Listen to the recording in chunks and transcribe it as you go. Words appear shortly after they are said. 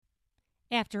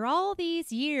After all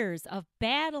these years of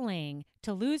battling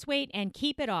to lose weight and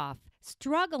keep it off,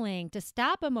 struggling to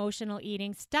stop emotional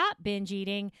eating, stop binge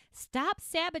eating, stop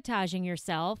sabotaging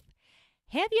yourself,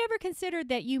 have you ever considered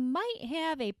that you might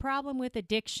have a problem with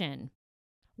addiction?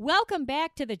 Welcome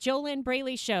back to the JoLynn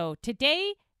Braley Show.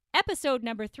 Today, episode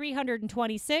number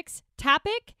 326,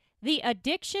 topic, The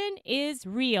Addiction is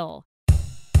Real.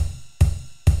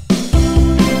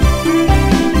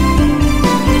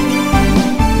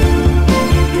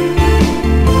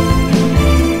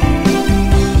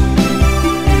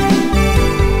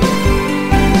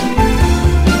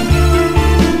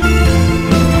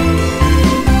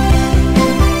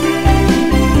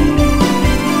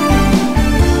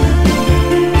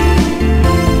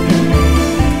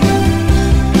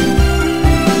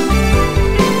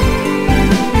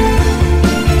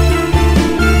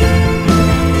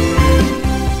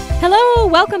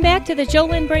 Welcome back to the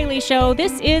JoLynn Braley Show.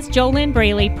 This is JoLynn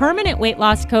Braley, permanent weight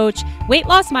loss coach, weight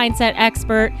loss mindset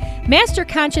expert, master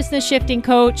consciousness shifting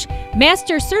coach,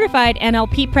 master certified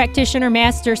NLP practitioner,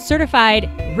 master certified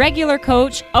regular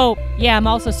coach. Oh, yeah, I'm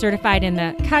also certified in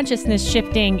the consciousness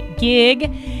shifting gig.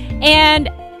 And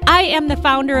I am the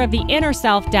founder of the Inner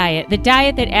Self Diet, the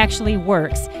diet that actually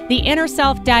works. The Inner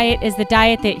Self Diet is the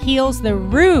diet that heals the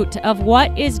root of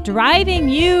what is driving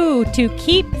you to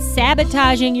keep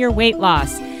sabotaging your weight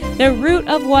loss. The root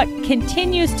of what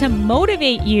continues to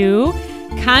motivate you,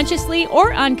 consciously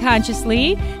or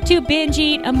unconsciously, to binge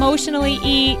eat, emotionally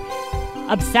eat,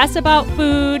 obsess about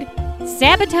food,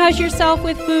 sabotage yourself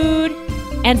with food,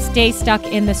 and stay stuck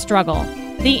in the struggle.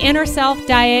 The Inner Self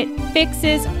Diet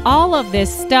fixes all of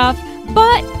this stuff,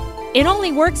 but it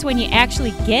only works when you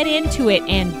actually get into it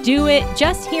and do it.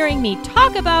 Just hearing me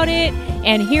talk about it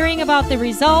and hearing about the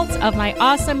results of my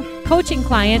awesome coaching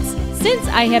clients since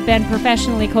I have been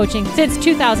professionally coaching since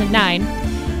 2009,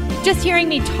 just hearing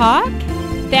me talk,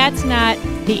 that's not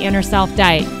the Inner Self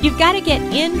Diet. You've got to get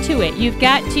into it. You've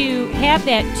got to have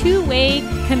that two-way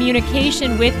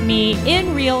communication with me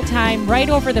in real time, right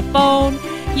over the phone.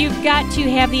 You've got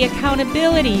to have the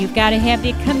accountability. You've got to have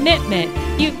the commitment.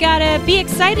 You've got to be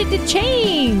excited to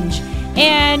change.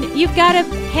 And you've got to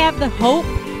have the hope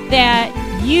that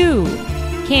you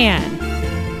can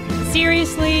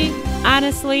seriously,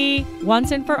 honestly,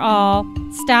 once and for all,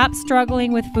 stop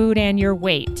struggling with food and your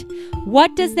weight.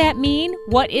 What does that mean?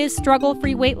 What is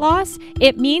struggle-free weight loss?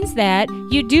 It means that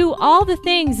you do all the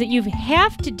things that you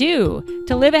have to do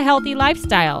to live a healthy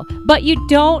lifestyle, but you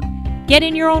don't get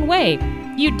in your own way.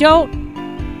 You don't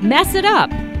mess it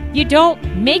up. You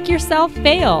don't make yourself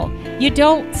fail. You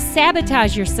don't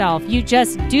sabotage yourself. You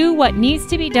just do what needs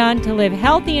to be done to live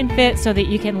healthy and fit so that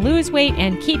you can lose weight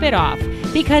and keep it off.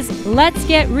 Because let's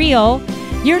get real,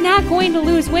 you're not going to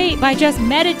lose weight by just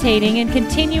meditating and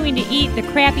continuing to eat the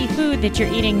crappy food that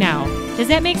you're eating now. Does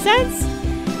that make sense?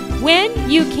 When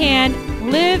you can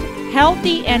live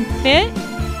healthy and fit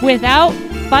without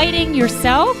fighting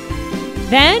yourself,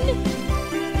 then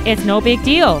it's no big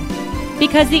deal,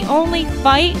 because the only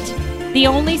fight, the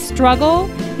only struggle,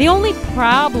 the only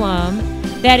problem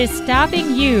that is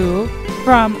stopping you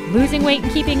from losing weight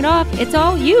and keeping it off, it's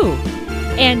all you.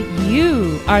 And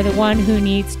you are the one who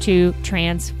needs to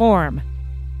transform.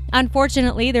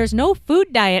 Unfortunately, there's no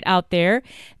food diet out there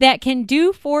that can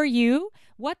do for you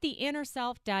what the Inner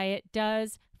Self Diet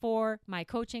does for my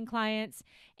coaching clients.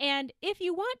 And if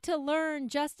you want to learn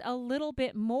just a little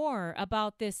bit more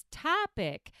about this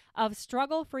topic of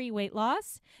struggle-free weight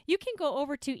loss, you can go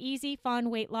over to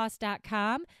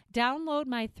easyfunweightloss.com, download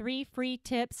my 3 free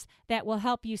tips that will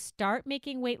help you start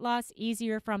making weight loss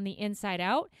easier from the inside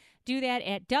out. Do that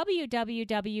at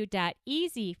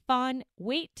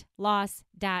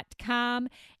www.easyfunweightloss.com.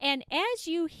 And as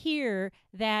you hear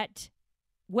that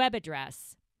web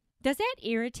address, does that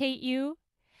irritate you?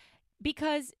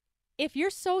 Because if you're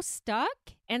so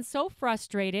stuck and so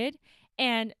frustrated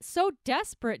and so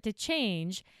desperate to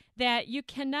change that you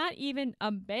cannot even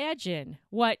imagine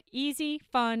what easy,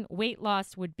 fun weight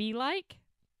loss would be like,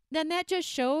 then that just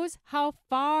shows how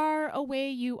far away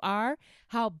you are,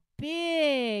 how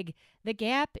big the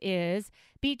gap is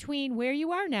between where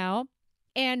you are now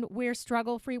and where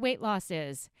struggle-free weight loss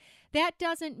is. That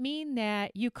doesn't mean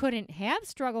that you couldn't have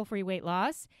struggle-free weight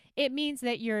loss. It means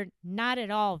that you're not at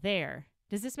all there.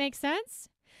 Does this make sense?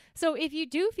 So if you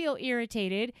do feel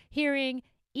irritated hearing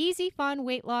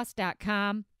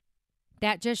easyfunweightloss.com,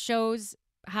 that just shows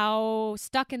how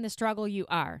stuck in the struggle you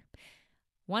are.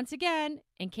 Once again,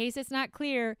 in case it's not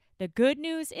clear, the good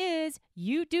news is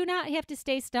you do not have to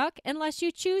stay stuck unless you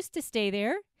choose to stay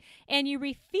there, and you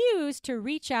refuse to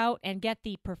reach out and get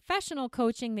the professional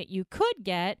coaching that you could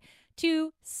get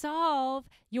to solve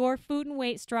your food and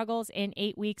weight struggles in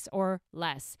 8 weeks or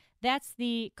less. That's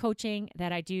the coaching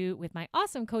that I do with my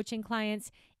awesome coaching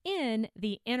clients in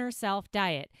the Inner Self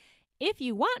Diet. If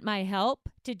you want my help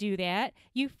to do that,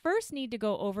 you first need to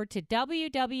go over to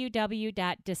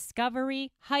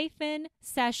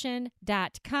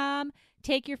www.discovery-session.com.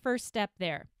 Take your first step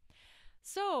there.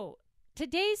 So,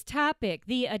 today's topic,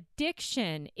 the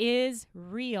addiction is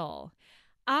real.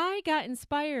 I got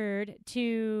inspired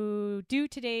to do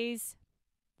today's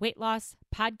weight loss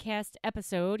podcast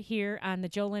episode here on the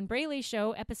JoLynn Braley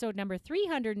Show, episode number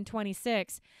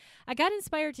 326. I got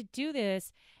inspired to do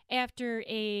this after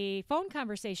a phone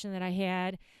conversation that I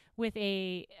had with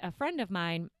a friend of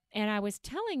mine, and I was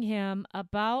telling him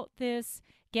about this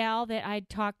gal that I'd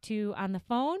talked to on the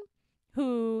phone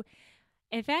who,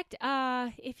 in fact,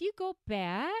 if you go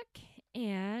back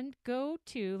and go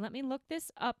to, let me look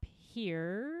this up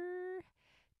here,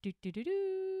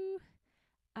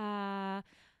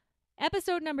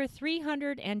 episode number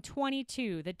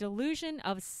 322, The Delusion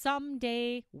of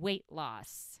Someday Weight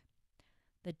Loss.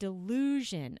 The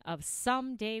Delusion of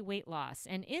Someday Weight Loss.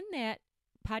 And in that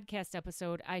podcast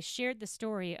episode, I shared the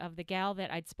story of the gal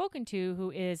that I'd spoken to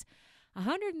who is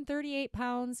 138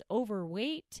 pounds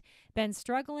overweight, been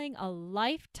struggling a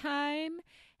lifetime,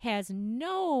 has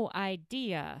no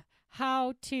idea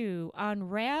how to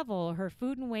unravel her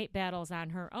food and weight battles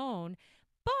on her own,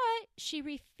 but she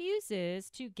refuses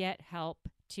to get help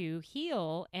to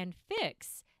heal and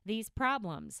fix these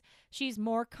problems. She's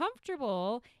more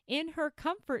comfortable in her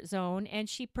comfort zone and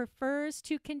she prefers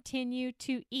to continue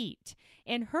to eat.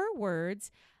 In her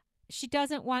words, she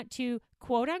doesn't want to,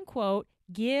 quote unquote,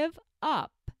 give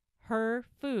up her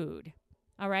food.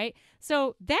 All right.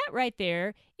 So that right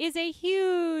there is a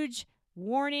huge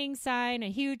warning sign, a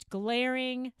huge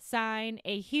glaring sign,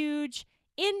 a huge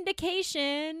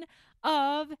indication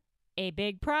of a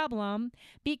big problem,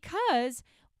 because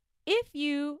if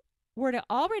you were to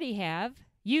already have,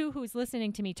 you who's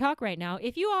listening to me talk right now,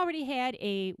 if you already had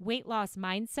a weight loss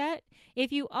mindset,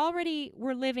 if you already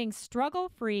were living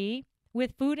struggle-free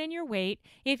with food and your weight,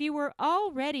 if you were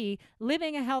already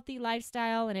living a healthy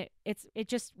lifestyle and it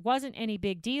just wasn't any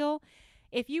big deal,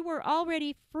 if you were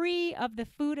already free of the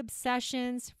food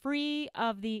obsessions, free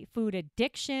of the food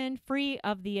addiction, free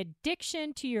of the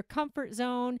addiction to your comfort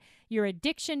zone, your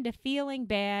addiction to feeling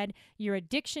bad, your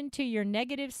addiction to your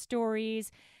negative stories,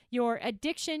 your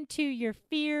addiction to your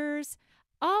fears,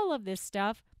 all of this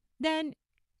stuff, then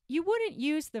you wouldn't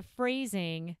use the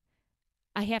phrasing,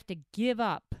 I have to give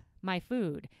up my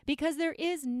food, because there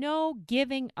is no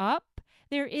giving up.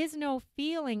 There is no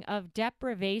feeling of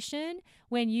deprivation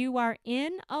when you are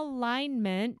in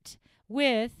alignment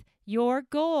with your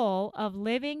goal of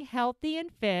living healthy and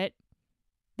fit.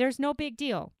 There's no big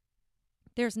deal.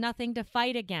 There's nothing to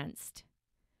fight against.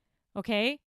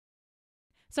 Okay?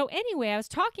 So anyway, I was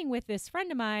talking with this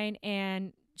friend of mine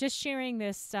and just sharing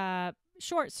this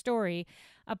short story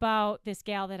about this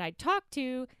gal that I talked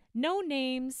to. No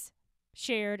names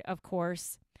shared, of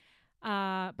course.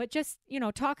 But just,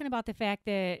 talking about the fact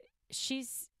that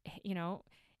she's,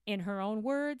 in her own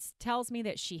words, tells me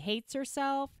that she hates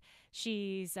herself.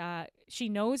 She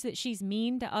knows that she's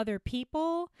mean to other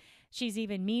people. She's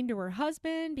even mean to her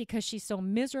husband because she's so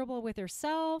miserable with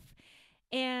herself.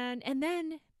 And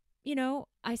then,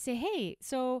 I say, hey,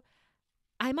 so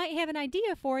I might have an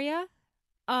idea for you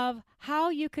of how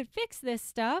you could fix this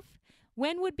stuff.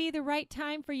 When would be the right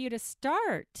time for you to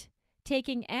start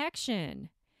taking action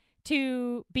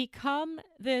to become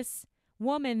this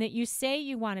woman that you say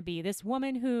you want to be, this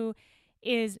woman who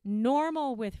is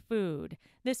normal with food,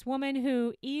 this woman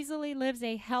who easily lives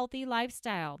a healthy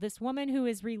lifestyle, this woman who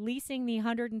is releasing the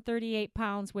 138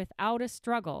 pounds without a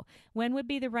struggle? When would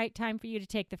be the right time for you to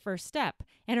take the first step?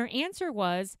 And her answer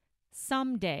was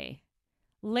someday,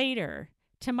 later,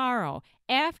 tomorrow,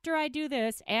 after I do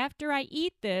this, after I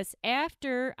eat this,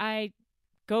 after I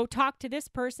go talk to this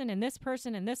person and this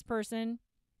person and this person.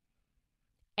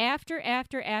 After.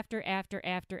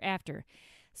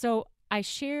 So I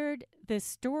shared this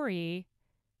story,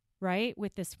 right,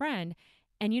 with this friend.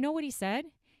 And you know what he said?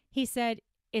 He said,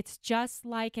 it's just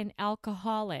like an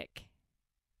alcoholic.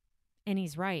 And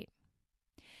he's right.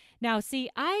 Now, see,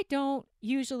 I don't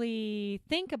usually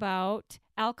think about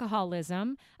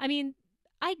alcoholism. I mean,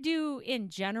 I do in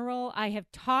general. I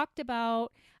have talked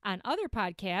about on other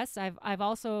podcasts. I've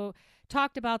also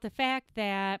talked about the fact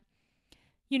that,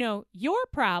 your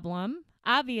problem,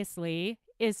 obviously,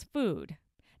 is food.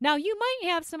 Now, you might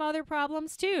have some other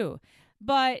problems too,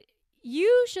 but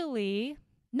usually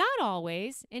Not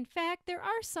always. In fact, there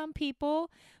are some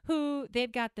people who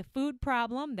they've got the food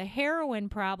problem, the heroin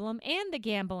problem, and the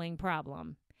gambling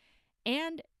problem.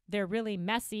 And they're really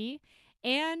messy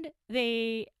and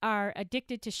they are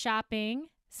addicted to shopping.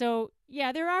 So,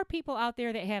 yeah, there are people out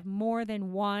there that have more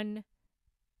than one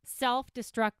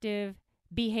self-destructive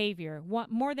behavior,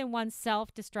 more than one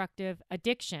self-destructive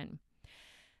addiction.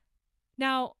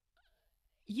 Now,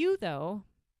 you, though,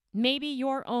 maybe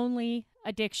your only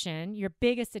addiction, your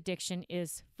biggest addiction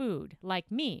is food,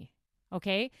 like me,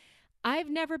 okay? I've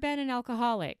never been an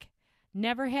alcoholic,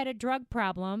 never had a drug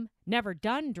problem, never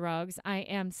done drugs. I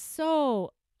am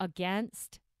so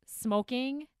against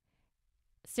smoking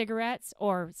cigarettes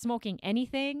or smoking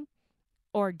anything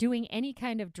or doing any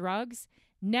kind of drugs.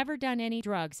 Never done any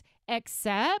drugs,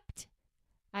 except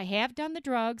I have done the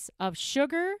drugs of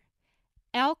sugar,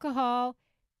 alcohol,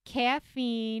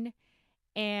 caffeine,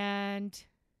 and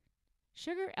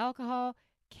sugar, alcohol,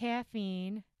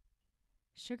 caffeine.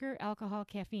 Sugar, alcohol,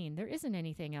 caffeine. There isn't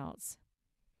anything else.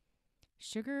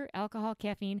 Sugar, alcohol,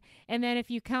 caffeine. And then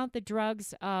if you count the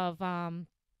drugs of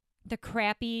the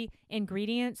crappy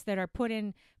ingredients that are put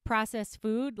in processed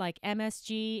food like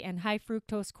MSG and high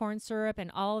fructose corn syrup and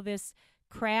all of this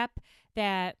crap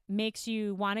that makes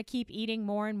you want to keep eating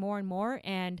more and more and more,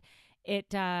 and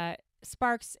it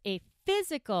sparks a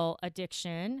physical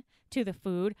addiction to the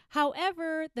food.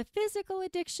 However, the physical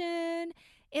addiction,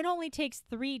 it only takes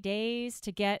 3 days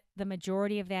to get the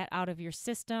majority of that out of your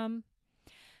system.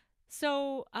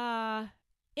 So,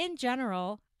 in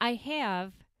general, I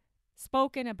have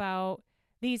spoken about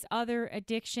these other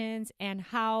addictions and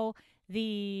how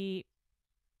the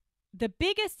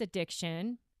biggest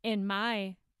addiction, in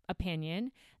my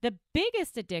opinion, the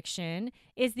biggest addiction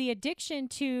is the addiction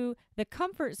to the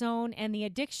comfort zone and the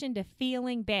addiction to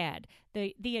feeling bad,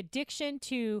 the addiction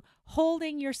to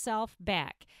holding yourself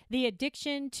back, the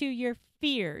addiction to your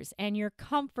fears and your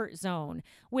comfort zone,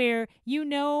 where you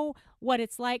know what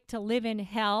it's like to live in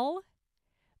hell,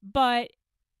 but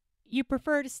you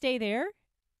prefer to stay there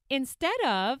instead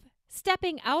of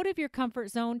stepping out of your comfort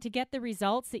zone to get the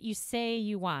results that you say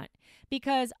you want.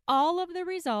 Because all of the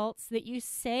results that you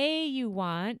say you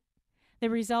want, the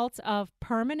results of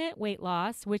permanent weight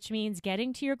loss, which means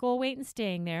getting to your goal weight and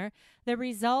staying there, the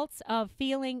results of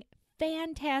feeling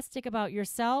fantastic about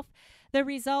yourself, the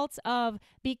results of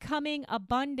becoming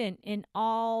abundant in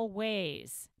all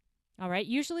ways. All right.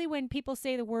 Usually when people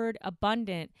say the word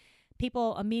abundant,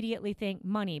 people immediately think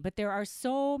money, but there are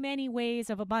so many ways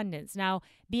of abundance. Now,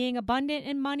 being abundant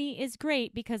in money is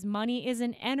great because money is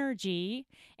an energy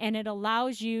and it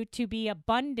allows you to be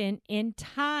abundant in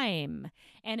time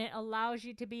and it allows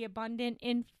you to be abundant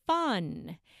in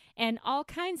fun and all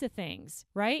kinds of things,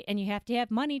 right? And you have to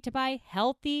have money to buy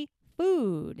healthy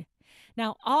food.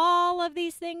 Now, all of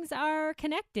these things are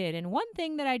connected. And one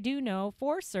thing that I do know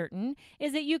for certain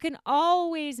is that you can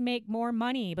always make more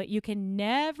money, but you can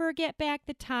never get back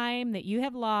the time that you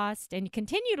have lost and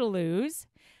continue to lose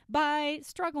by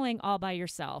struggling all by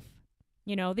yourself.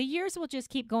 You know, the years will just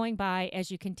keep going by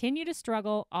as you continue to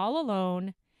struggle all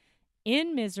alone,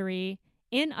 in misery,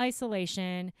 in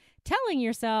isolation, telling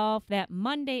yourself that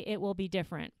Monday it will be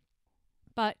different.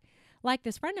 But like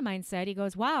this friend of mine said, he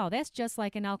goes, wow, that's just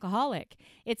like an alcoholic.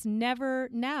 It's never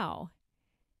now.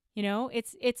 You know,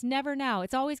 it's never now.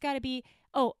 It's always got to be,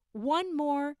 oh, one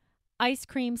more ice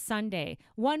cream sundae,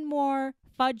 one more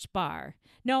fudge bar.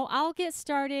 No, I'll get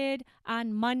started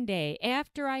on Monday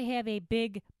after I have a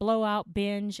big blowout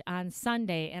binge on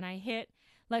Sunday and I hit,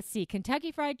 let's see,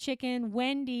 Kentucky Fried Chicken,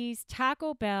 Wendy's,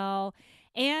 Taco Bell,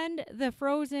 and the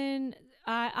frozen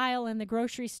aisle in the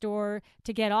grocery store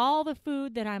to get all the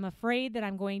food that I'm afraid that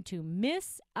I'm going to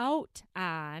miss out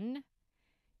on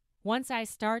once I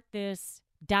start this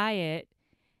diet,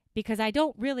 because I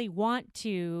don't really want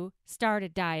to start a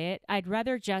diet. I'd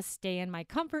rather just stay in my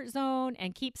comfort zone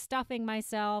and keep stuffing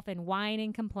myself and whine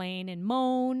and complain and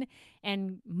moan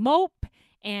and mope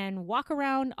and walk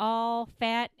around all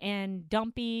fat and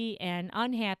dumpy and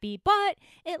unhappy. But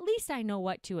at least I know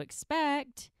what to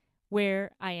expect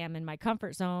where I am in my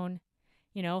comfort zone.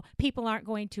 You know, people aren't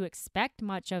going to expect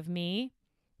much of me.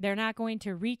 They're not going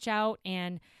to reach out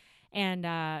and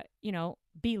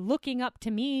be looking up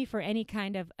to me for any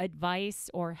kind of advice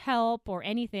or help or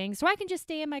anything. So I can just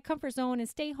stay in my comfort zone and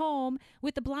stay home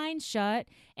with the blinds shut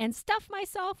and stuff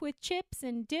myself with chips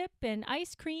and dip and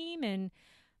ice cream and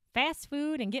fast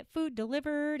food and get food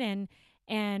delivered. And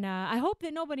I hope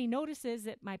that nobody notices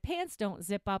that my pants don't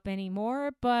zip up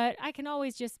anymore, but I can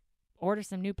always just order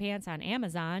some new pants on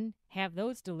Amazon, have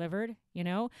those delivered, you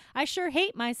know. I sure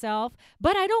hate myself,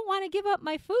 but I don't want to give up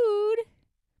my food.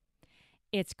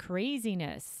 It's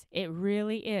craziness. It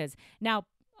really is. Now,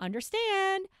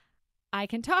 understand, I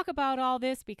can talk about all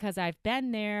this because I've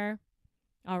been there.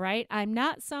 All right. I'm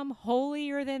not some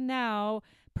holier than thou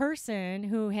person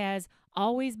who has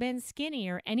always been skinny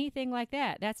or anything like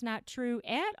that. That's not true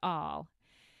at all.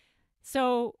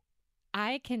 So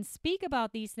I can speak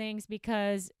about these things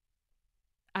because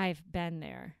I've been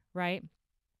there, right?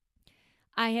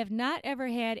 I have not ever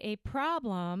had a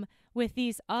problem with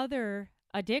these other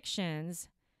addictions.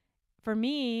 For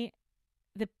me,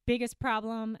 the biggest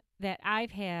problem that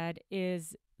I've had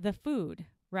is the food,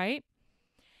 right?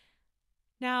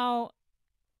 Now,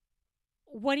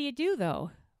 what do you do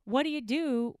though? What do you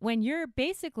do when you're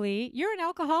an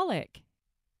alcoholic?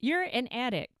 You're an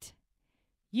addict.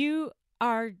 You're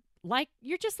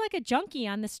just like a junkie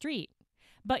on the street.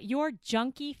 But your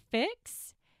junkie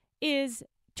fix is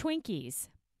Twinkies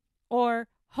or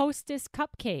Hostess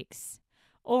cupcakes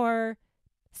or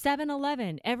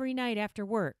 7-Eleven every night after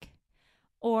work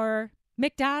or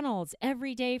McDonald's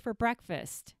every day for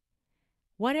breakfast.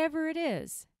 Whatever it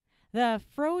is. The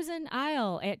frozen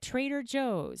aisle at Trader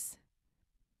Joe's.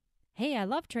 Hey, I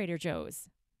love Trader Joe's.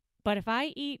 But if I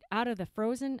eat out of the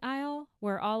frozen aisle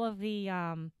where all of the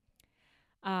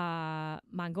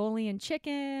Mongolian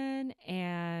chicken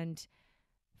and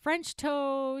French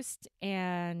toast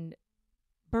and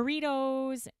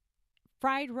burritos,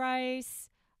 fried rice,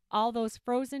 all those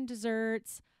frozen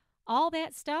desserts, all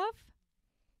that stuff,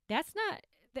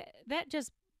 that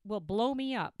just will blow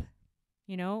me up,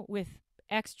 with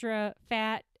extra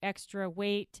fat, extra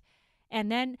weight,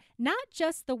 and then not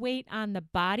just the weight on the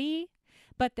body,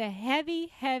 but the heavy,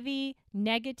 heavy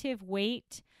negative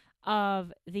weight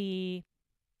of the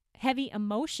heavy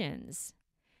emotions,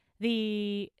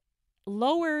 the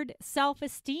lowered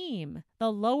self-esteem,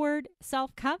 the lowered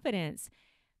self-confidence,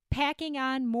 packing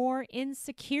on more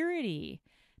insecurity,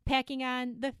 packing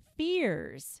on the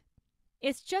fears.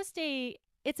 It's a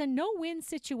no-win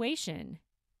situation.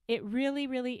 It really,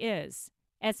 really is.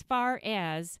 As far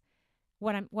as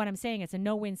what I'm saying, it's a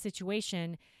no-win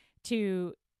situation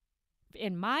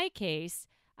in my case,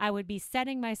 I would be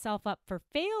setting myself up for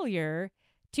failure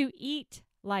to eat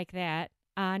like that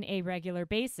on a regular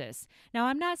basis. Now,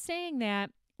 I'm not saying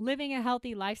that living a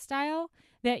healthy lifestyle,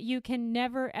 that you can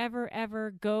never, ever,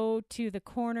 ever go to the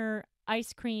corner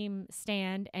ice cream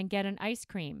stand and get an ice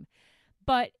cream.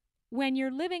 But when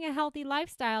you're living a healthy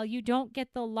lifestyle, you don't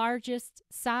get the largest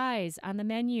size on the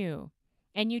menu,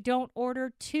 and you don't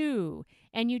order two,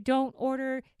 and you don't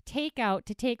order takeout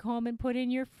to take home and put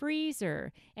in your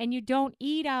freezer, and you don't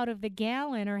eat out of the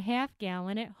gallon or half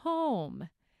gallon at home.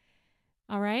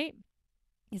 All right?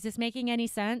 Is this making any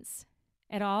sense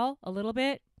at all? A little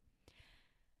bit?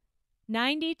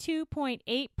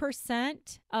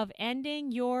 92.8% of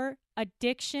ending your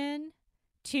addiction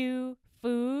to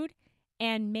food,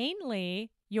 and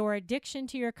mainly your addiction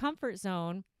to your comfort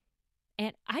zone,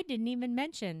 and I didn't even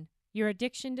mention your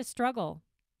addiction to struggle.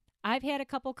 I've had a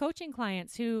couple coaching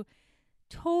clients who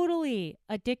totally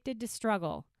addicted to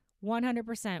struggle,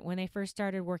 100% when they first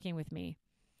started working with me.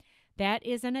 That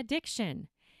is an addiction.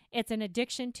 It's an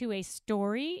addiction to a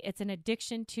story. It's an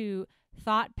addiction to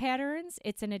thought patterns.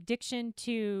 It's an addiction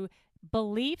to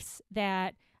beliefs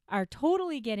that are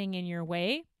totally getting in your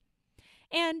way.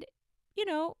 And,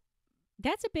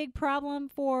 that's a big problem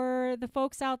for the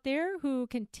folks out there who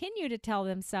continue to tell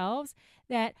themselves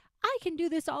that I can do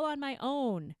this all on my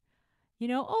own.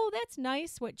 Oh, that's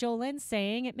nice what Jolene's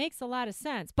saying. It makes a lot of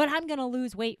sense, but I'm going to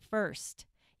lose weight first.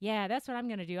 Yeah, that's what I'm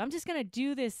going to do. I'm just going to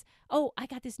do this. Oh, I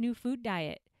got this new food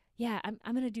diet. Yeah,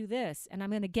 I'm going to do this, and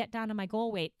I'm going to get down to my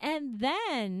goal weight. And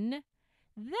then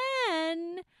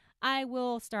I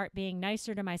will start being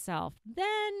nicer to myself.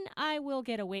 Then I will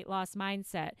get a weight loss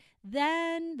mindset.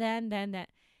 Then that.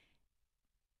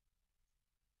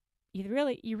 You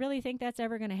really think that's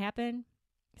ever going to happen?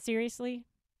 Seriously?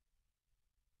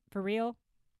 For real?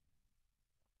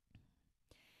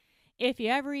 If you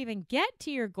ever even get to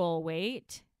your goal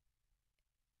weight,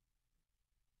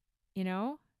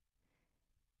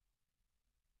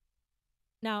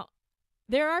 Now,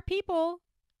 there are people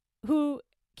who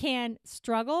can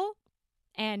struggle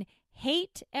and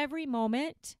hate every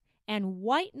moment and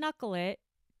white knuckle it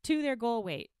to their goal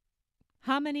weight.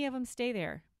 How many of them stay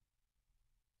there?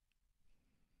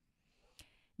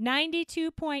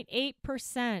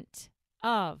 92.8%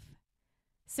 of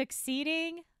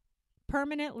succeeding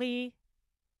permanently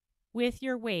with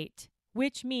your weight,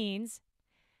 which means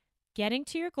getting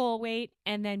to your goal weight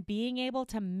and then being able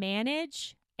to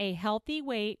manage a healthy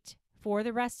weight for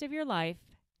the rest of your life,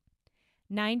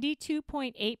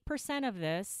 92.8% of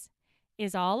this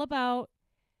is all about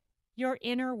your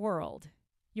inner world.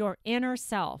 your inner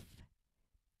self.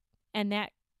 And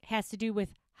that has to do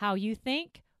with how you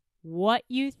think, what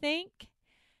you think,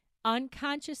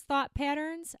 unconscious thought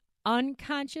patterns,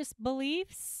 unconscious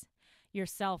beliefs, your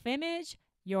self-image,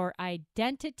 your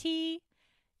identity,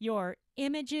 your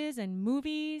images and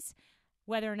movies,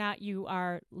 whether or not you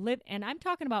are and I'm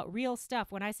talking about real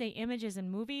stuff. When I say images and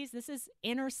movies, this is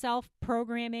inner self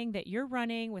programming that you're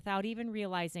running without even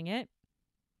realizing it.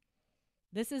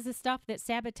 This is the stuff that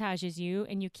sabotages you,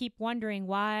 and you keep wondering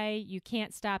why you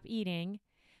can't stop eating.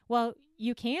 Well,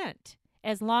 you can't,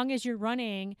 as long as you're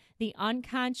running the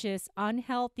unconscious,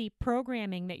 unhealthy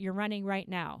programming that you're running right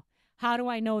now. How do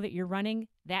I know that you're running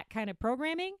that kind of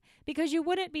programming? Because you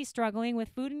wouldn't be struggling with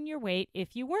food and your weight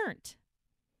if you weren't.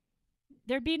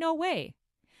 There'd be no way.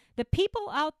 The people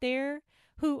out there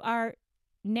who are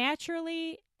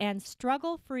naturally and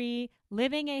struggle-free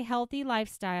living a healthy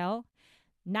lifestyle,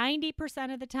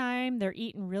 90% of the time, they're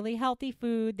eating really healthy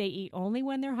food. They eat only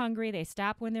when they're hungry. They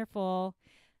stop when they're full.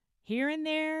 Here and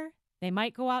there, they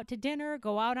might go out to dinner,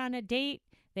 go out on a date.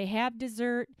 They have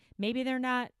dessert. Maybe they're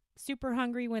not super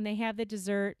hungry when they have the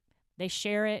dessert. They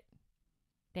share it.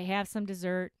 They have some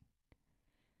dessert.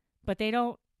 But they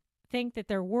don't think that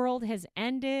their world has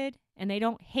ended, and they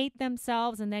don't hate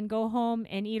themselves and then go home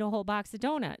and eat a whole box of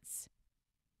donuts.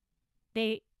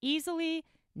 They easily,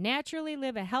 naturally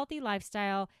live a healthy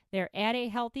lifestyle. They're at a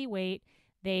healthy weight.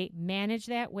 They manage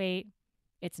that weight.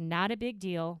 It's not a big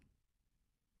deal.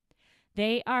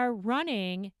 They are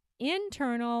running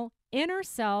internal, inner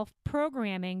self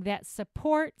programming that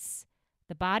supports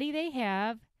the body they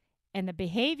have and the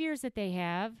behaviors that they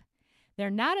have. They're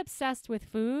not obsessed with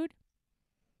food.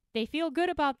 They feel good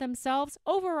about themselves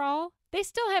overall. They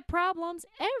still have problems.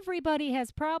 Everybody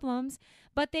has problems,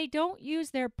 but they don't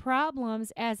use their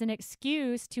problems as an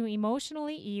excuse to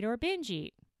emotionally eat or binge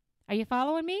eat. Are you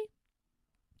following me?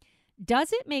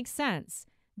 Does it make sense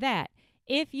that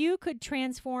if you could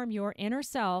transform your inner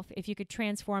self, if you could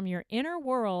transform your inner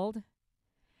world,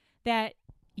 that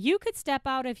you could step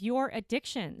out of your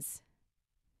addictions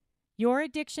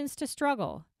to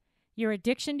struggle, your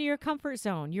addiction to your comfort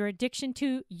zone, your addiction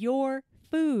to your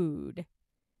food?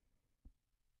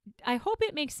 I hope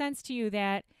it makes sense to you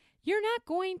that you're not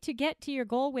going to get to your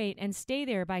goal weight and stay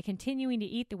there by continuing to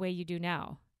eat the way you do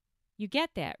now. You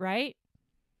get that, right?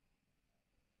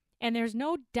 And there's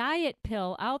no diet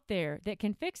pill out there that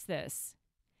can fix this.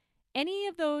 Any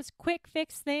of those quick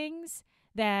fix things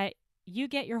that you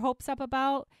get your hopes up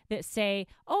about that say,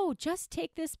 oh, just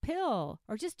take this pill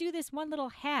or just do this one little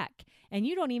hack and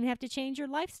you don't even have to change your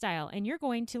lifestyle and you're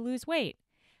going to lose weight.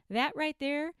 That right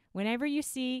there, whenever you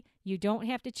see you don't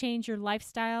have to change your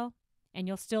lifestyle and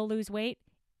you'll still lose weight,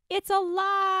 it's a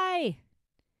lie.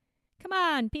 Come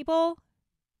on, people.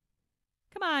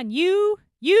 Come on, you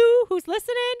who's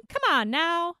listening, come on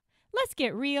now. Let's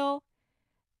get real.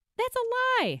 That's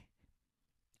a lie.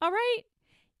 All right?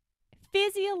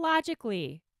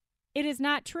 Physiologically, it is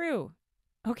not true.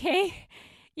 Okay?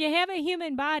 You have a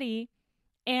human body,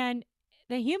 and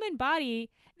the human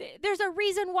body, there's a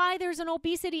reason why there's an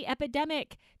obesity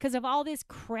epidemic, because of all this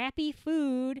crappy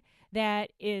food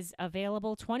that is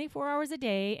available 24 hours a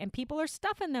day, and people are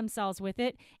stuffing themselves with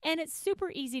it, and it's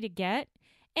super easy to get,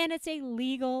 and it's a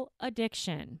legal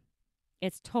addiction.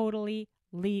 It's totally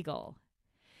legal.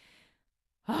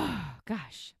 Oh,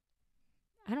 gosh.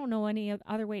 I don't know any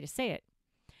other way to say it.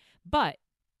 But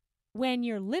when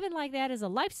you're living like that as a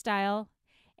lifestyle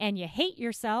and you hate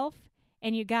yourself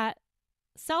and you got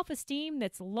self-esteem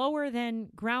that's lower than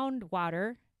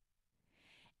groundwater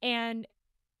and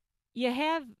you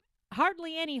have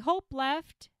hardly any hope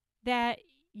left that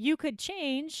you could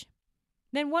change,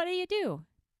 then what do?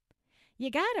 You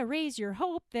got to raise your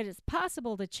hope that it's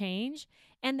possible to change.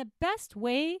 And the best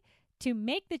way to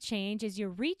make the change is you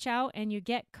reach out and you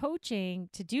get coaching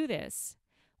to do this.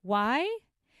 Why?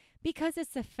 Because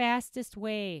it's the fastest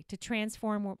way to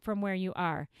transform from where you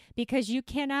are. Because you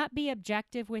cannot be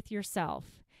objective with yourself.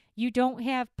 You don't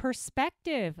have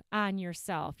perspective on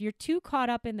yourself. You're too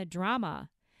caught up in the drama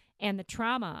and the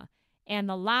trauma and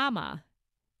the llama.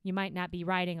 You might not be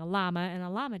riding a llama, and a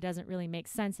llama doesn't really make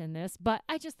sense in this, but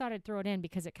I just thought I'd throw it in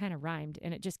because it kind of rhymed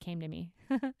and it just came to me.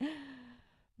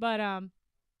 But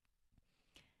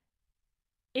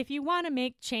if you want to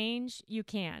make change, you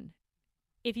can.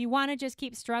 If you want to just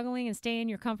keep struggling and stay in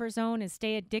your comfort zone and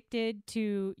stay addicted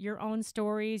to your own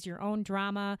stories, your own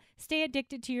drama, stay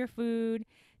addicted to your food,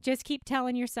 just keep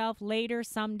telling yourself later,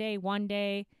 someday, one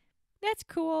day, that's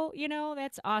cool,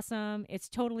 that's awesome. It's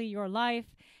totally your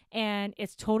life and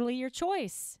it's totally your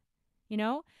choice.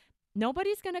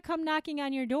 Nobody's going to come knocking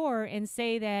on your door and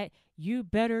say that you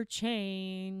better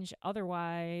change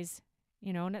otherwise.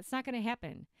 and it's not going to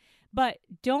happen. But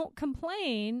don't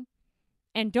complain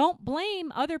and don't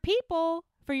blame other people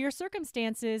for your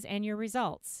circumstances and your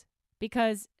results,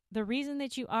 because the reason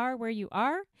that you are where you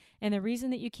are and the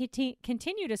reason that you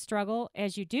continue to struggle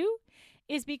as you do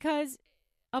is because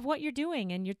of what you're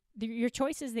doing and your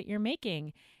choices that you're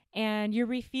making and your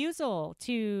refusal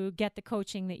to get the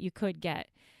coaching that you could get,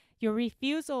 your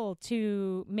refusal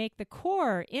to make the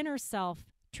core inner self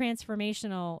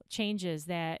transformational changes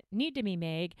that need to be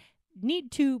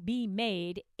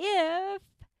made if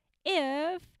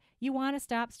you want to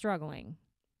stop struggling.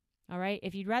 All right?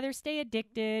 If you'd rather stay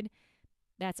addicted,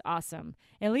 that's awesome.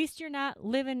 At least you're not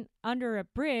living under a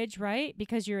bridge, right?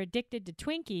 Because you're addicted to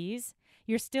Twinkies.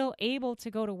 You're still able to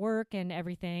go to work and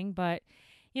everything, but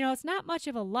it's not much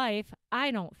of a life,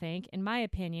 I don't think, in my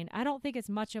opinion. I don't think it's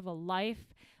much of a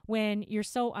life when you're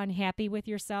so unhappy with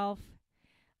yourself.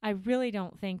 I really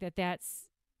don't think that that's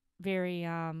very,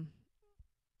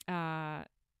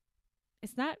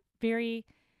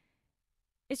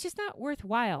 it's just not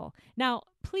worthwhile. Now,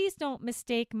 please don't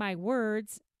mistake my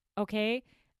words, okay?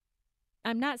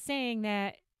 I'm not saying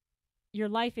that your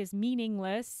life is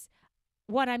meaningless.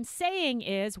 What I'm saying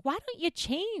is, why don't you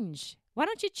change? Why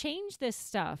don't you change this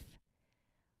stuff?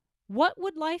 What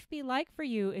would life be like for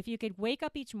you if you could wake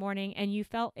up each morning and you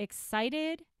felt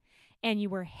excited and you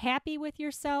were happy with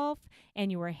yourself and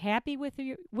you were happy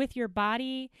with your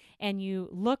body and you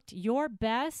looked your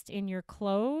best in your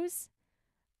clothes?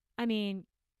 I mean,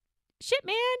 shit,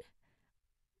 man.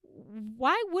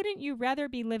 Why wouldn't you rather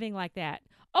be living like that?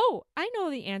 Oh, I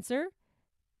know the answer.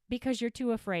 Because you're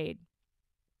too afraid.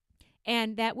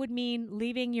 And that would mean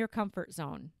leaving your comfort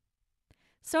zone.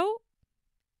 So,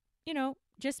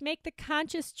 just make the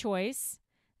conscious choice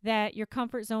that your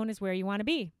comfort zone is where you want to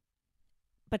be.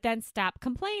 But then stop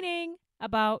complaining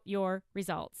about your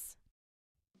results.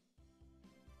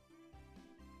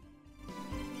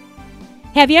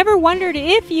 Have you ever wondered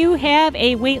if you have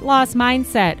a weight loss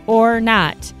mindset or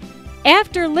not?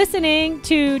 After listening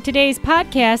to today's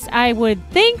podcast, I would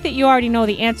think that you already know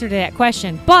the answer to that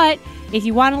question. But if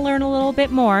you want to learn a little bit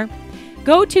more,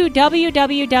 go to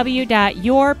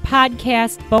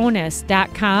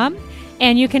www.yourpodcastbonus.com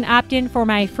and you can opt in for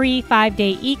my free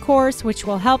 5-day e-course, which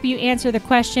will help you answer the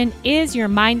question, is your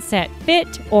mindset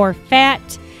fit or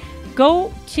fat?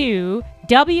 Go to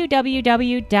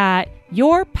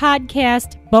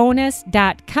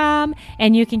www.yourpodcastbonus.com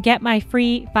and you can get my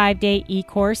free 5-day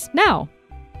e-course now.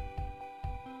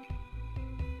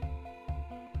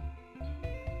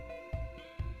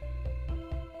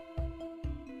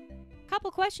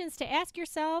 Couple questions to ask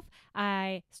yourself.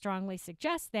 I strongly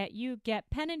suggest that you get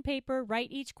pen and paper,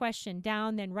 write each question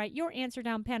down, then write your answer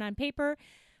down pen on paper.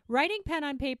 Writing pen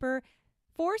on paper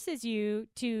forces you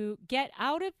to get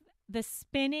out of the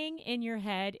spinning in your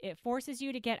head. It forces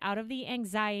you to get out of the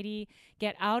anxiety,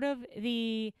 get out of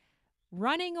the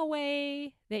running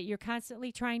away that you're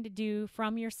constantly trying to do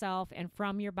from yourself and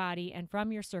from your body and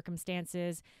from your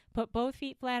circumstances. Put both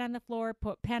feet flat on the floor,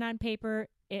 put pen on paper.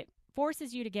 It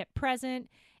forces you to get present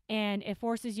and it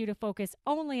forces you to focus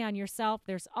only on yourself.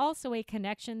 There's also a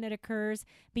connection that occurs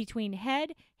between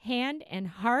head, hand, and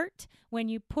heart when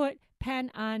you put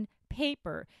pen on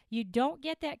paper. You don't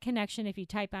get that connection if you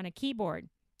type on a keyboard.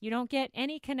 You don't get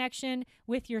any connection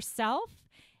with yourself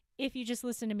if you just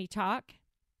listen to me talk.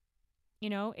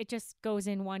 It just goes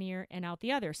in one ear and out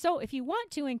the other. So if you want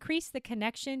to increase the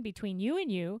connection between you and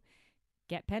you,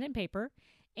 get pen and paper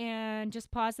and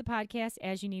just pause the podcast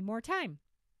as you need more time.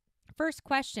 First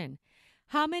question,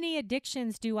 how many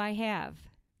addictions do I have?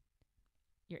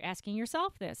 You're asking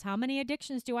yourself this. How many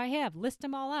addictions do I have? List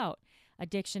them all out.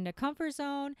 Addiction to comfort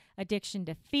zone, addiction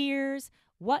to fears.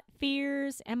 What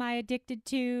fears am I addicted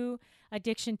to?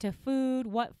 Addiction to food.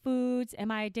 What foods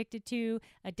am I addicted to?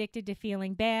 Addicted to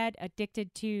feeling bad.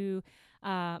 Addicted to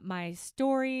my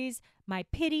stories, my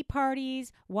pity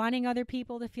parties, wanting other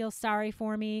people to feel sorry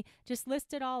for me. Just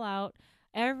list it all out.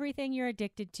 Everything you're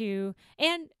addicted to.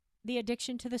 And the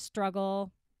addiction to the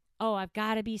struggle. Oh, I've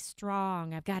got to be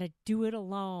strong. I've got to do it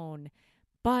alone.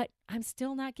 But I'm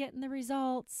still not getting the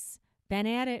results. Been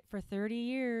at it for 30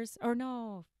 years. Or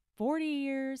no, 40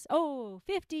 years. Oh,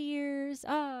 50 years.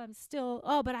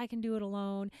 But I can do it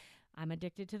alone. I'm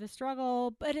addicted to the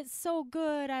struggle, but it's so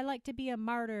good. I like to be a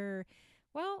martyr.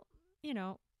 Well,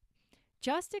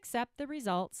 just accept the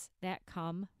results that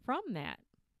come from that,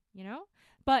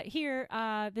 But here,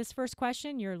 this first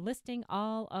question, you're listing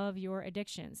all of your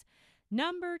addictions.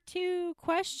 Number 2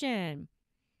 question,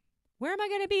 where am I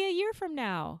going to be a year from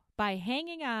now? By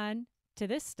hanging on to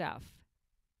this stuff.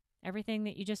 Everything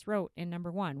that you just wrote in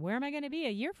number 1. Where am I going to be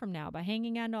a year from now? By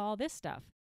hanging on to all this stuff.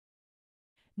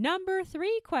 Number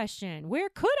 3 question, where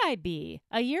could I be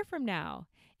a year from now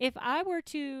if I were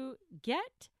to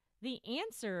get the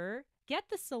answer, get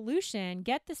the solution,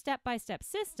 get the step-by-step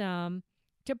system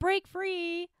to break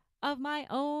free of my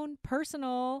own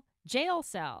personal jail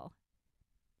cell?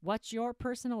 What's your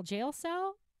personal jail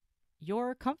cell?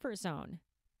 Your comfort zone,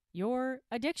 your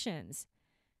addictions,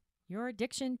 your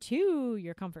addiction to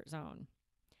your comfort zone.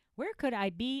 Where could I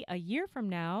be a year from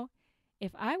now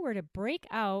if I were to break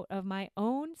out of my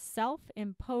own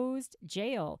self-imposed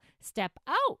jail, step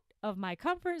out of my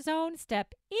comfort zone,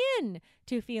 step in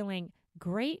to feeling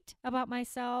great about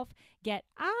myself, get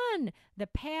on the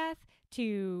path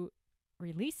to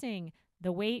releasing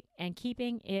the weight and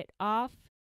keeping it off?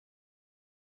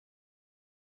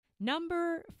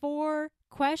 Number 4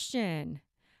 question,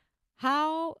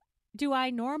 how do I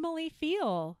normally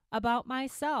feel about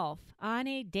myself on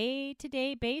a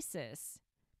day-to-day basis?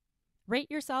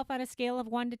 Rate yourself on a scale of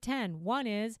 1 to 10. 1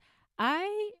 is,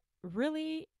 I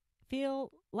really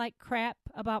feel like crap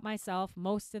about myself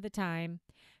most of the time,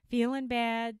 feeling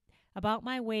bad about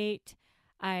my weight.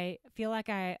 I feel like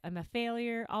I am a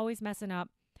failure, always messing up.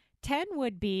 10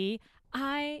 would be,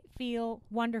 I feel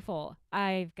wonderful.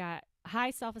 I've got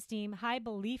high self-esteem, high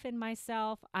belief in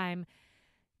myself. I'm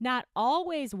not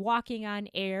always walking on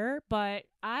air, but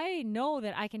I know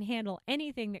that I can handle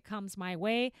anything that comes my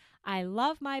way. I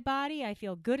love my body. I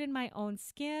feel good in my own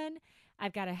skin.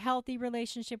 I've got a healthy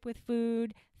relationship with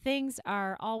food. Things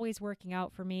are always working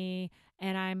out for me,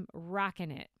 and I'm rocking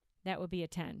it. That would be a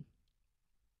 10.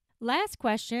 Last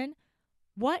question,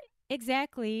 what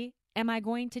exactly am I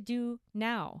going to do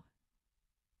now?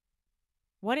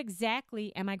 What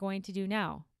exactly am I going to do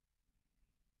now?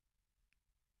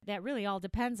 That really all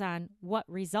depends on what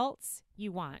results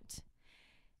you want.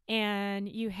 And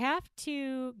you have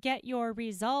to get your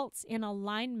results in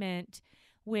alignment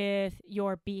with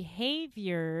your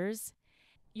behaviors.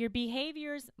 Your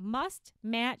behaviors must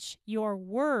match your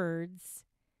words.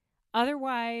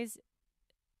 Otherwise,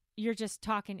 you're just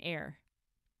talking air.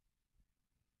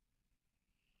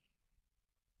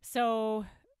 So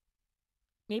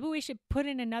maybe we should put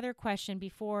in another question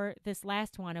before this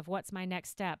last one of what's my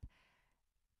next step.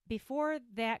 Before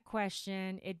that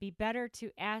question, it'd be better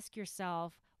to ask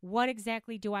yourself, what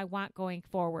exactly do I want going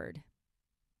forward?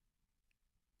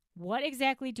 What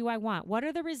exactly do I want? What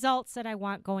are the results that I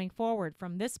want going forward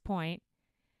from this point?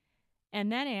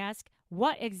 And then ask,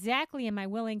 what exactly am I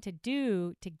willing to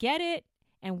do to get it?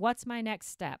 And what's my next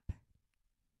step?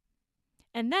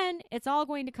 And then it's all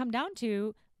going to come down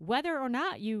to whether or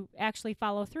not you actually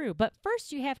follow through. But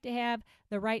first, you have to have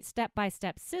the right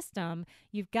step-by-step system.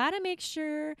 You've got to make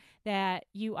sure that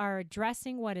you are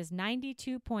addressing what is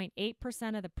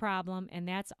 92.8% of the problem, and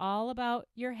that's all about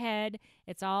your head.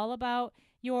 It's all about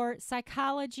your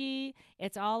psychology.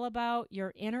 It's all about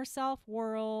your inner self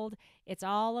world. It's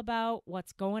all about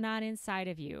what's going on inside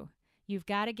of you. You've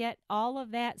got to get all of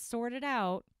that sorted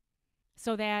out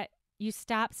so that you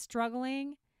stop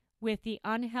struggling with the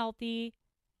unhealthy,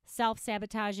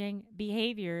 self-sabotaging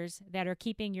behaviors that are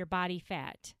keeping your body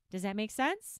fat. Does that make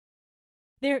sense?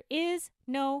 There is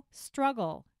no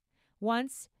struggle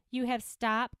once you have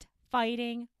stopped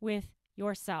fighting with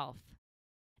yourself.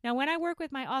 Now, when I work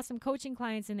with my awesome coaching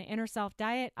clients in the Inner Self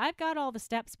Diet, I've got all the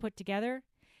steps put together.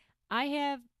 I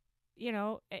have,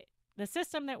 the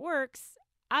system that works.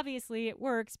 Obviously, it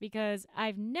works because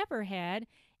I've never had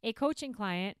a coaching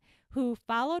client who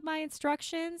followed my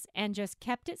instructions and just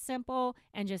kept it simple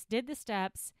and just did the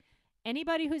steps.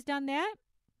 Anybody who's done that,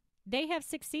 they have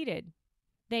succeeded.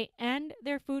 They end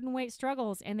their food and weight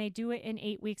struggles, and they do it in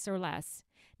 8 weeks or less.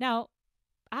 Now,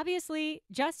 obviously,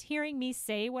 just hearing me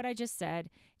say what I just said,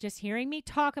 just hearing me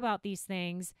talk about these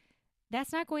things,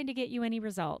 that's not going to get you any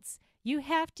results. You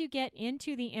have to get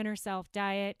into the Inner Self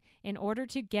Diet in order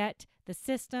to get the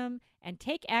system and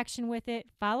take action with it,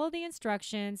 follow the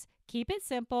instructions, keep it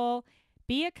simple,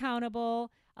 be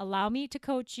accountable, allow me to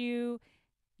coach you,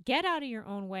 get out of your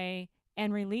own way,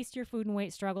 and release your food and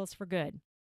weight struggles for good.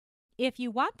 If you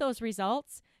want those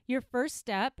results, your first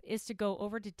step is to go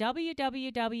over to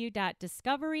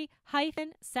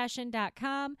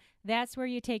www.discovery-session.com. That's where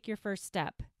you take your first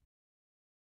step.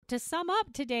 To sum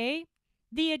up today,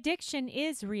 the addiction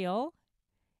is real,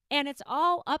 and it's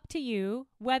all up to you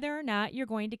whether or not you're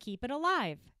going to keep it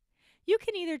alive. You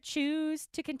can either choose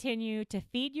to continue to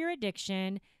feed your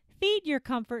addiction, feed your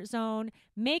comfort zone,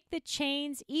 make the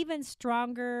chains even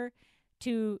stronger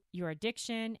to your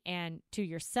addiction and to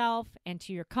yourself and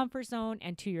to your comfort zone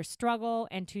and to your struggle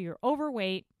and to your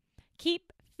overweight.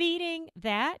 Keep feeding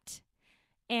that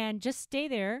and just stay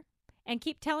there and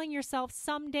keep telling yourself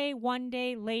someday, one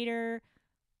day, later,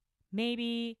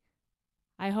 maybe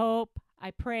I hope,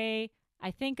 I pray,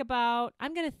 I'm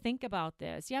going to think about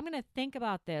this. Yeah, I'm going to think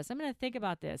about this. I'm going to think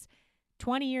about this.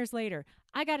 20 years later,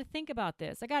 I got to think about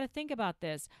this. I got to think about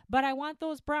this. But I want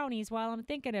those brownies while I'm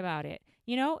thinking about it.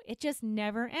 It just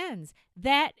never ends.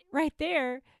 That right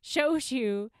there shows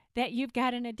you that you've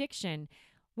got an addiction.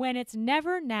 When it's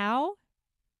never now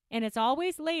and it's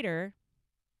always later,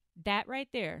 that right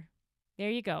there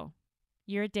you go.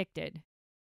 You're addicted.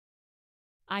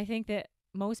 I think that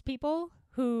most people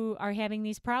who are having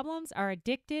these problems are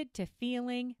addicted to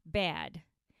feeling bad.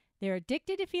 They're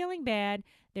addicted to feeling bad.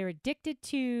 They're addicted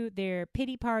to their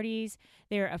pity parties.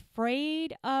 They're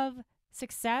afraid of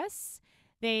success.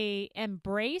 They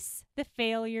embrace the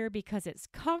failure because it's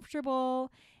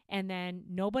comfortable, and then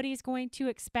nobody's going to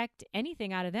expect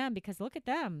anything out of them because look at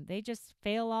them. They just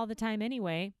fail all the time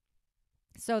anyway.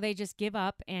 So they just give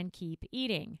up and keep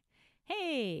eating.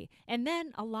 Hey, and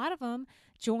then a lot of them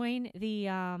join the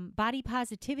body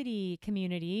positivity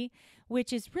community,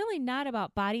 which is really not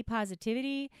about body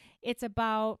positivity. It's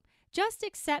about just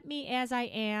accept me as I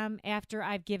am after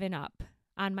I've given up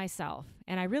on myself.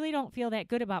 And I really don't feel that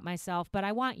good about myself, but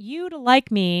I want you to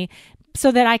like me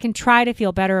so that I can try to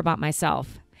feel better about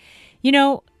myself.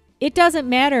 It doesn't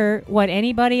matter what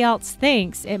anybody else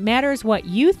thinks. It matters what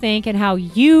you think and how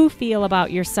you feel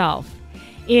about yourself.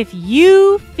 If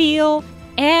you feel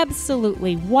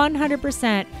absolutely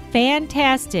 100%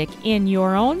 fantastic in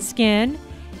your own skin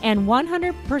and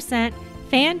 100%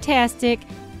 fantastic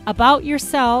about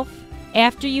yourself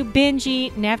after you binge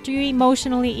eat and after you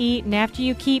emotionally eat and after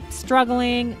you keep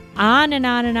struggling on and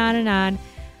on and on and on,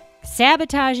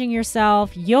 sabotaging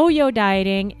yourself, yo-yo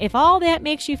dieting, if all that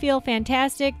makes you feel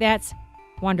fantastic, that's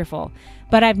wonderful.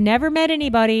 But I've never met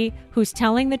anybody who's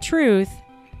telling the truth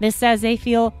that says they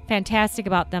feel fantastic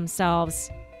about themselves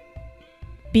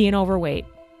being overweight,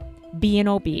 being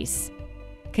obese,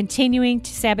 continuing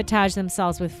to sabotage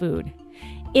themselves with food.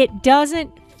 It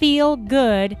doesn't feel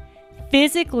good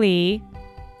physically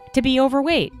to be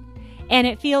overweight, and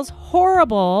it feels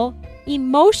horrible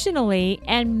emotionally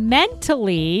and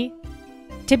mentally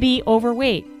to be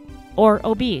overweight or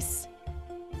obese.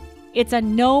 It's a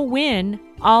no-win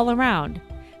all around.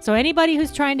 So anybody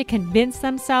who's trying to convince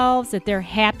themselves that they're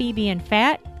happy being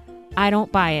fat, I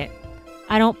don't buy it.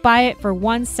 I don't buy it for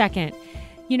 1 second.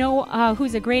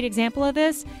 Who's a great example of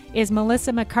this is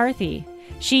Melissa McCarthy.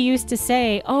 She used to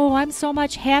say, I'm so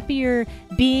much happier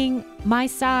being my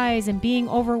size and being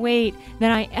overweight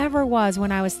than I ever was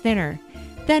when I was thinner.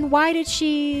 Then why did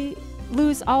she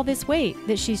lose all this weight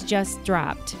that she's just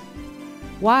dropped?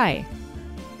 Why?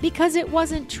 Because it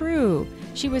wasn't true.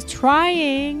 She was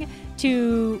trying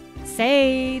to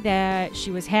say that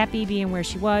she was happy being where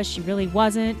she was. She really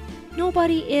wasn't.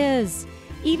 Nobody is.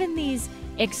 Even these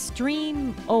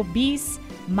extreme obese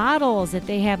models that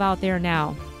they have out there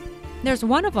now. There's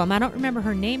one of them, I don't remember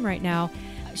her name right now.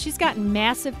 She's gotten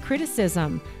massive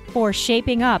criticism for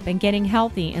shaping up and getting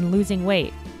healthy and losing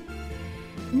weight.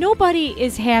 Nobody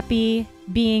is happy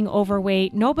being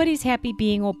overweight. Nobody's happy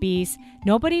being obese.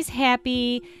 Nobody's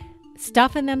happy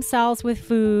stuffing themselves with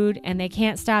food and they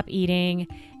can't stop eating.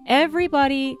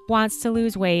 Everybody wants to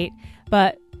lose weight,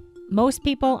 but most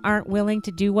people aren't willing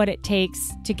to do what it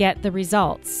takes to get the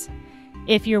results.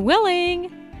 If you're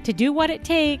willing to do what it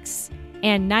takes,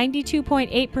 and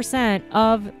 92.8%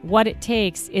 of what it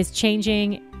takes is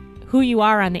changing who you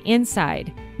are on the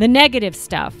inside, the negative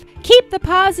stuff. Keep the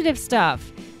positive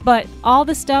stuff, but all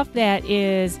the stuff that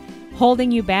is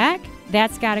holding you back,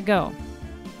 that's got to go.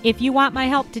 If you want my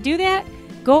help to do that,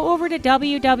 go over to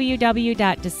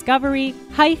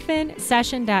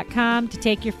www.discovery-session.com to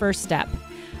take your first step.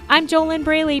 I'm JoLynn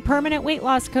Braley, permanent weight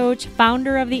loss coach,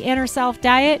 founder of the Inner Self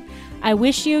Diet. I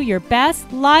wish you your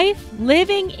best life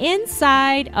living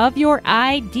inside of your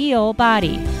ideal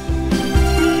body.